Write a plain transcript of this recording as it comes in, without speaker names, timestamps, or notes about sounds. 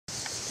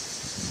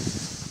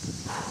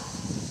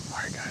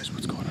Alright guys,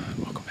 what's going on?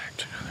 Welcome back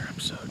to another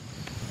episode.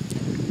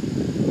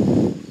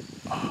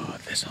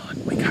 This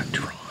hunt, we got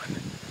drawn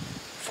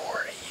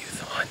for a youth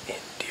hunt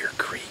in Deer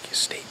Creek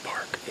State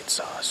Park. It's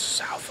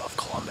south of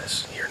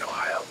Columbus, here in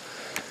Ohio.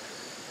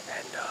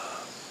 And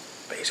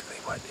basically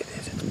what it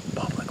is, it's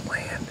public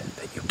land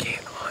that you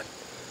can't hunt,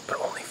 but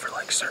only for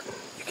like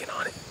you can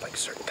hunt it like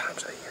certain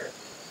times of the year.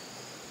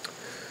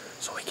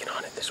 So we can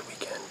hunt it this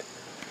weekend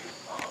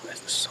as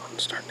the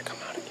sun's starting to come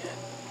out again.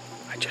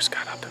 I just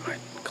got up in my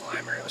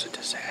climber. It was a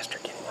disaster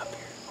getting up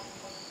here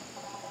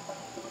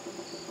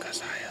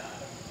because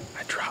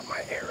I dropped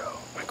my arrow.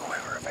 My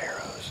quiver of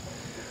arrows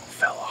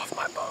fell off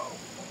my bow.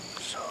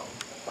 So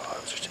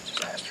it was just a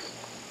disaster,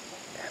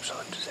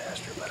 absolute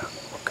disaster. But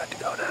we're good to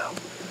go now.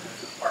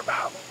 We're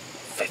about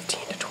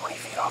 15 to 20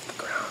 feet off the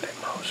ground at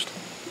most.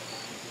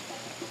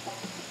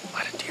 A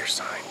lot of deer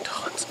sign,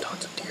 tons and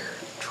tons of deer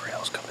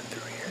trails coming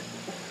through here.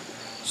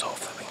 So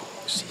hopefully we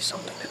can see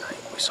something tonight.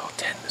 We saw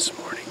 10 this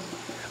morning.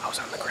 I was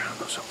on the ground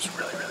though, so it was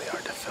really, really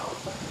hard to film.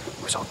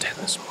 We saw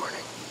 10 this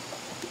morning.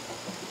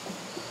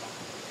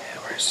 And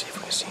we're gonna see if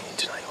we can see any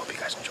tonight. Hope you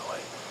guys enjoy.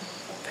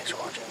 Thanks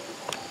for watching.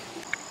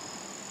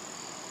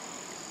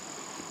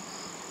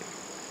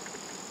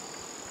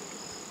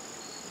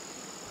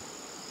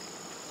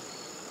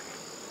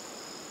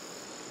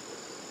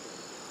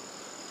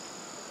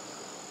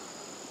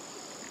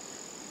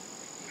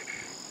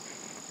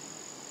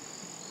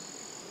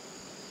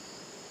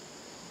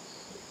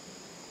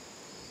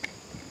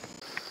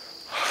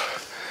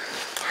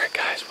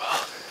 Guys,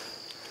 well,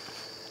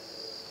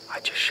 I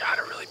just shot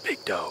a really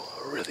big doe,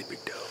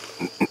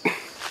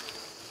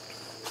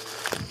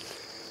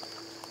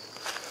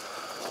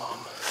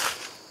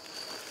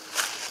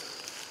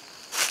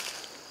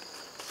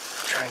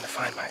 trying to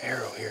find my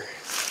arrow here.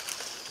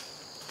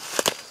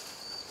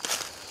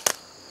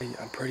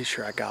 I'm pretty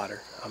sure I got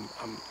her.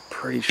 I'm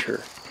pretty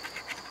sure.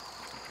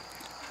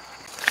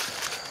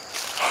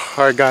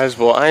 Alright guys,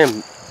 well I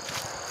am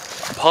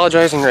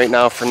apologizing right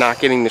now for not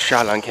getting the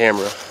shot on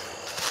camera.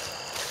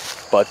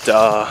 But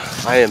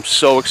I am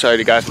so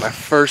excited, guys. My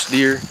first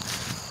deer,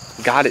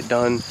 got it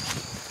done.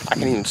 I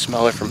can even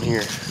smell it from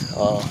here.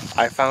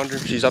 I found her,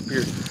 she's up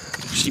here.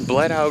 She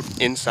bled out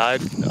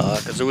inside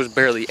because there was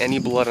barely any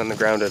blood on the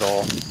ground at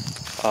all.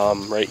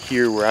 Right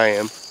here where I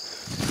am.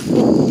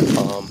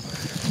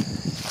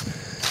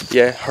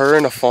 Yeah, her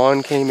and a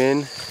fawn came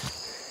in,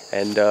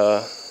 and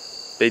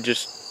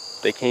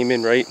they came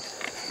in right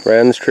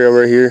on this trail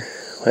right here,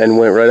 and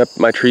went right up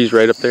my trees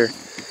right up there,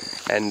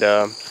 and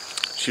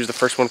she was the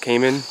first one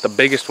came in, the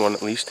biggest one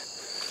at least,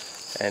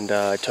 and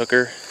I took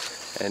her,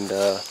 and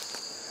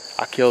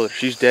I killed her.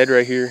 She's dead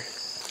right here,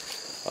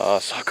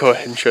 so I'll go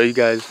ahead and show you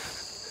guys.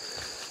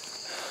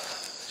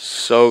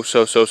 So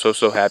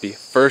happy.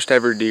 First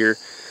ever deer.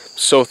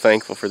 So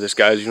thankful for this,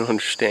 guys. You don't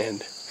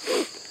understand.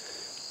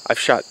 I've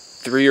shot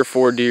 3 or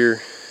 4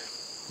 deer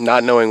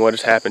not knowing what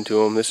has happened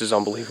to them. This is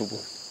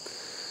unbelievable.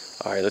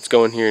 Alright, let's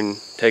go in here and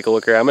take a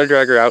look at her. I'm going to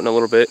drag her out in a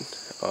little bit,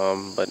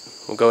 but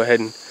we'll go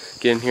ahead and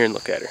get in here and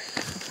look at her.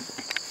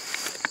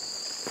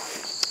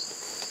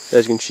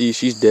 As you can see,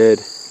 she's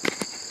dead.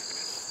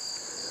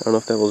 I don't know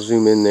if that will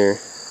zoom in there.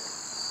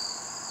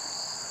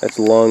 That's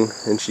lung,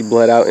 and she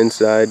bled out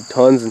inside.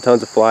 Tons and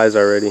tons of flies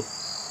already.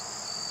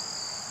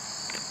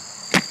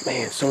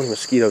 Man, so many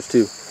mosquitoes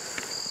too.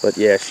 But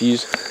yeah,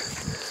 she's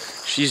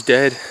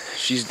dead.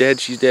 She's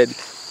dead.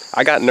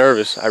 I got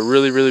nervous. I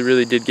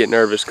really did get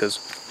nervous because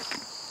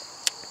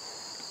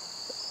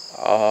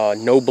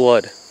no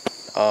blood.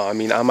 I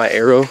mean, on my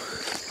arrow.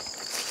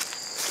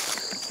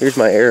 Here's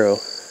my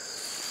arrow.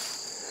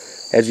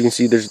 As you can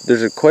see,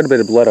 there's quite a bit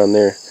of blood on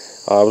there.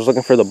 I was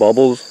looking for the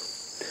bubbles,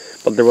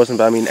 but there wasn't.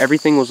 But I mean,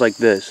 everything was like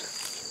this.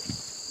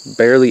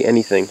 Barely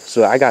anything.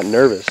 So I got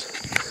nervous.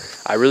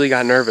 I really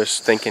got nervous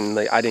thinking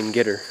like I didn't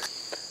get her.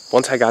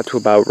 Once I got to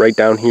about right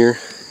down here,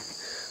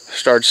 I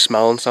started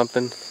smelling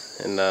something,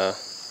 and I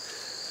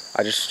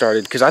just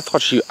started, because I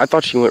thought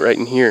she went right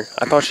in here.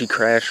 I thought she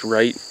crashed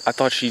right. I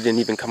thought she didn't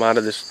even come out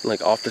of this,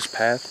 like off this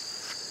path.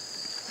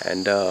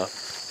 And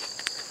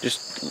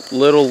just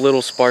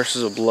little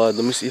sparses of blood.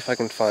 Let me see if I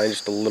can find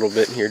just a little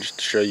bit in here just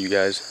to show you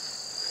guys.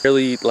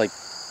 Really, like,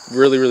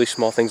 really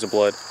small things of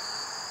blood.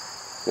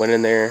 Went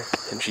in there,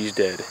 and she's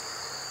dead.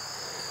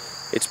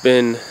 It's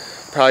been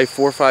probably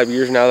 4 or 5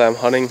 years now that I'm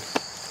hunting.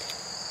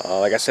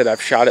 Like I said,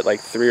 I've shot at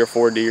like 3 or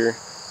 4 deer.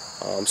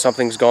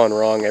 Something's gone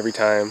wrong every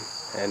time,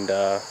 and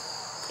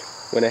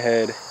went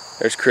ahead.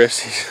 There's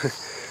Chris.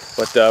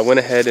 But went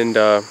ahead and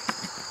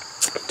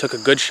took a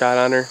good shot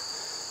on her.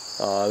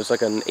 It was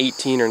like an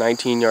 18 or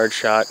 19 yard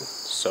shot.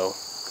 So,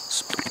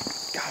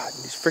 God,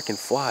 these freaking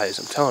flies!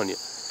 I'm telling you,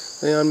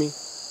 are they on me?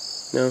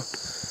 No.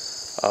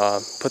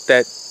 Put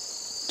that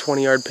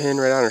 20-yard pin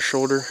right on her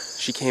shoulder.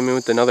 She came in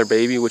with another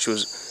baby, which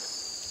was,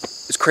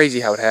 it's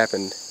crazy how it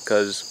happened,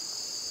 because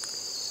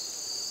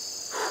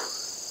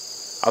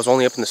I was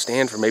only up in the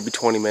stand for maybe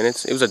 20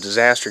 minutes. It was a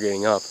disaster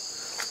getting up.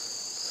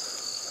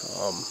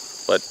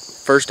 But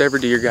first ever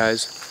deer,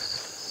 guys.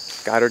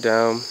 Got her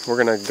down. We're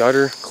gonna gut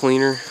her,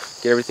 clean her,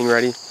 get everything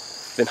ready.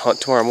 then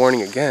hunt tomorrow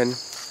morning again,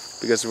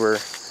 because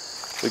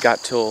we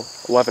got till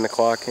 11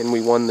 o'clock and we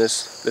won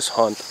this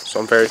hunt. So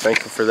I'm very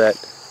thankful for that.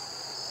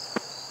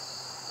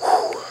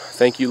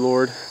 Thank you,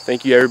 Lord.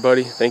 Thank you,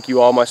 everybody. Thank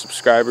you, all my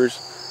subscribers.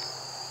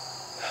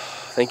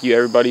 Thank you,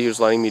 everybody who's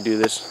letting me do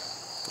this.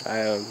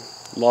 I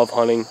love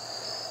hunting,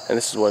 and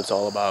this is what it's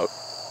all about.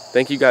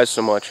 Thank you guys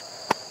so much.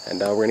 And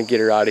we're going to get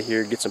her out of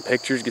here, get some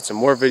pictures, get some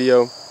more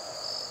video,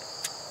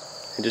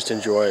 and just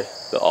enjoy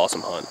the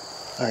awesome hunt.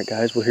 Alright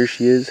guys, well here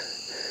she is.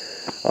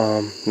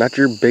 Not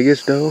your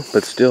biggest doe,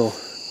 but still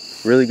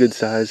really good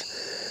size.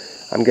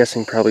 I'm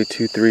guessing probably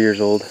 2-3 years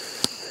old.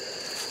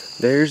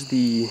 There's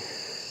the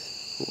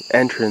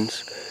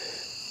entrance,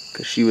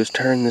 because she was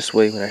turned this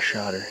way when I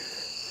shot her.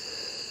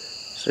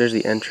 So there's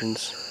the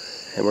entrance,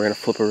 and we're going to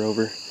flip her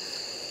over.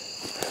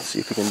 Let's see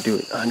if we can do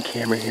it on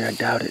camera here. I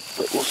doubt it,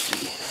 but we'll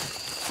see.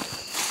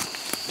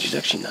 She's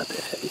actually not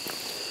that heavy.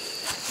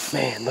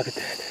 Man, look at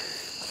that.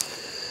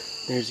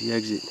 There's the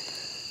exit.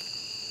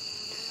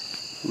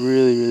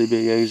 Really, really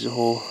big exit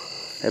hole.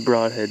 That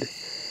broadhead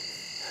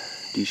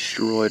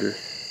destroyed her.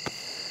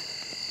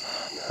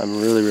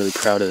 I'm really, really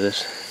proud of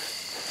this.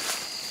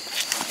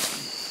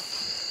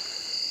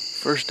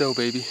 First doe,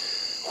 baby.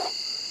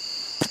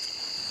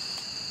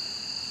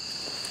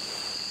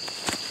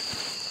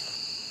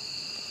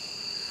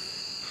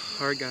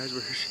 Alright guys,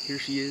 here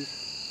she is.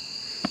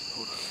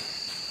 Hold on.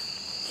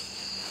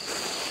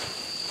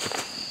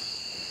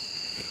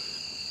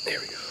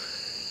 There we go.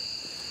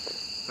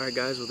 Alright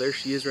guys, well there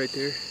she is right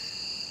there.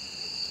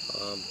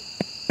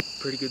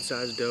 Pretty good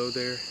sized doe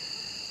there.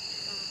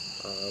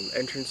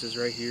 Entrance is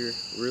right here.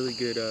 Really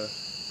good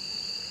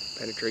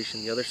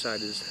penetration. The other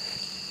side is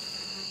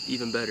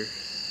even better.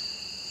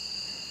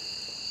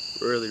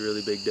 Really,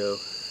 really big doe.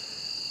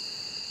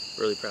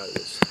 Really proud of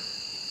this.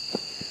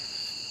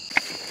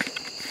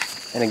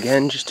 And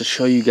again, just to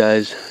show you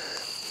guys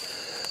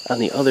on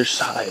the other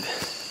side,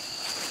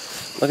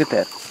 look at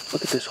that.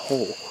 Look at this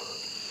hole.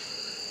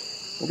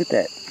 Look at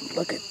that.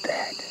 Look at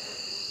that.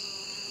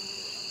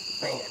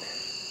 Man.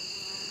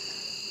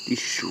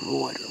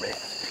 Destroyed her, man.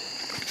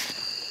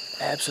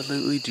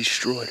 Absolutely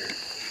destroyed her.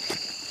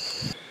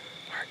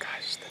 Alright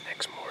guys, it's the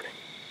next morning.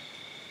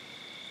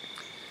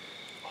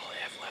 All I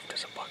have left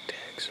is a buck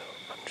tag, so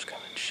I'm just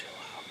gonna chill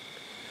out.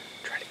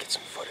 Try to get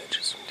some footage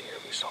of some deer.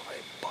 We saw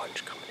a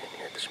bunch coming in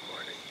here this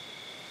morning.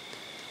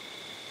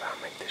 But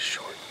I'll make this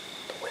short.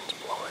 The wind's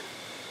blowing.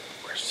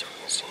 We're gonna see if we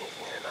can see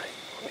anything tonight.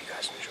 Hope you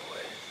guys enjoy.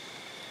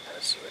 And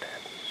let's see what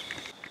happens.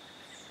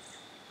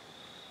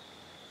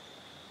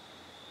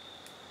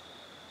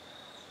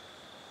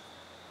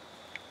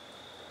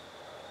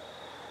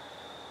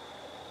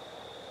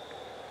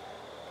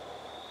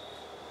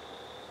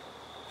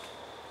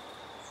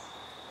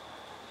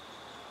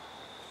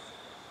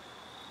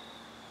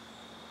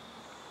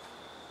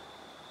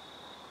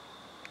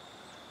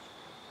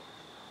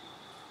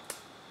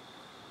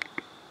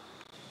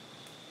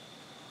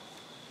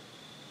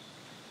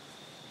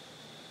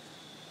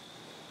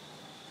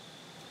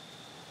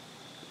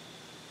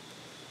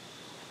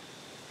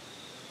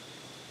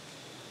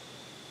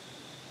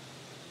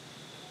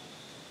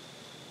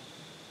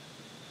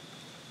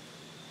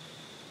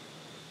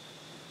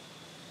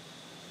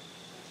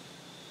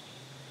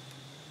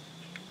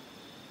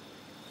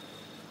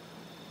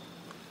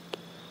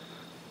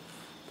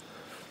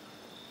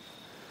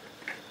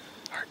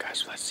 Alright guys,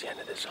 so that's the end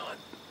of this hunt.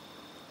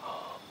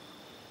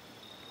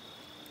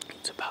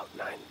 It's about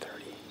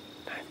 9:30,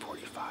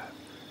 9:45.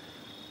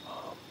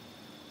 I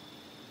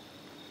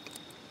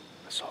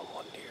saw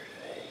one deer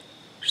today,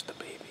 just the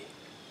baby,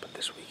 but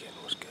this weekend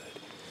was good.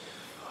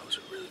 It was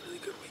a really, really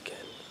good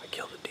weekend. I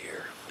killed a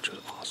deer, which was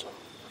awesome.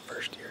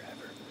 First deer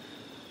ever.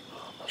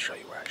 I'll show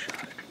you where I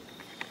shot it.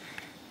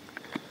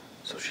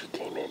 So she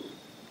came in.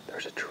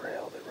 There's a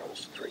trail that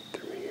runs straight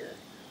through here.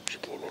 She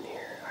came in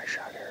here. I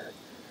shot her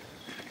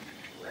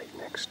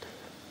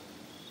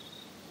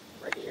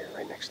right here,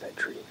 right next to that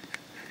tree.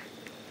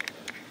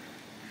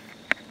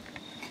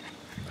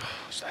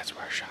 So that's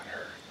where I shot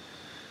her.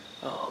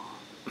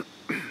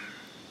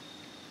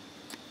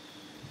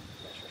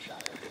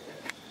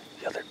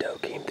 The other doe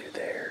came through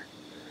there.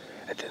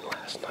 And then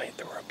last night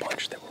there were a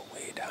bunch that were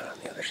way down on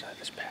the other side of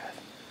this path.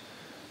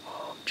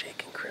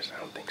 Jake and Chris, I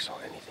don't think saw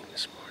anything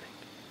this morning.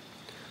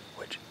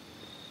 Which,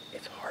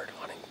 it's hard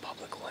hunting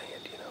public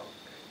land, you know.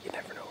 You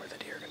never know where the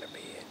deer are going to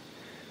be. And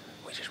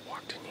we just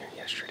walked in here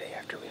yesterday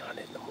after we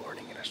hunted in the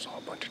morning, and I saw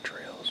a bunch of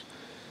trails,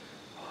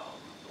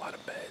 a lot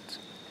of beds,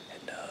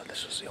 and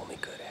this was the only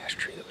good ash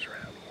tree that was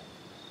around here.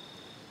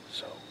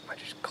 So I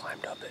just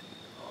climbed up it.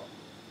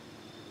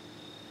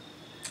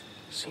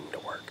 Seemed to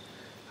work.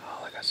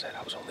 Like I said,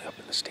 I was only up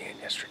in the stand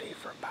yesterday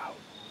for about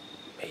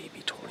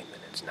maybe 20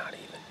 minutes, not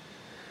even,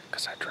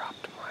 because I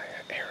dropped my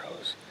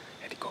arrows,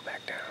 had to go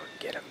back down,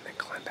 get them, and then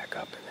climb back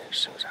up, and then as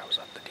soon as I was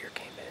up, the deer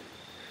came in.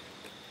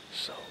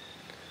 So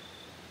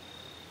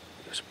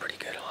it was a pretty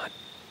good hunt.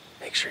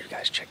 Make sure you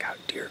guys check out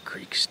Deer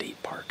Creek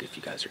State Park if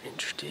you guys are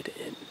interested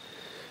in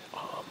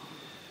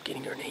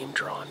getting your name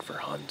drawn for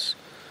hunts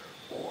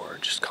or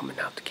just coming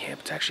out to camp.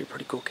 It's actually a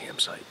pretty cool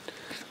campsite.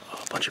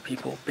 bunch of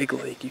people, big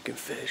lake, you can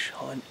fish,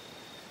 hunt,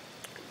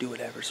 do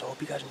whatever. So I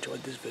hope you guys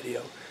enjoyed this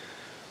video.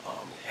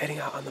 Heading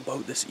out on the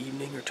boat this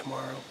evening or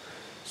tomorrow,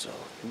 so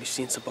you'll be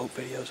seeing some boat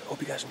videos. Hope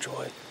you guys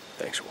enjoy.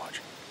 Thanks for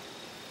watching.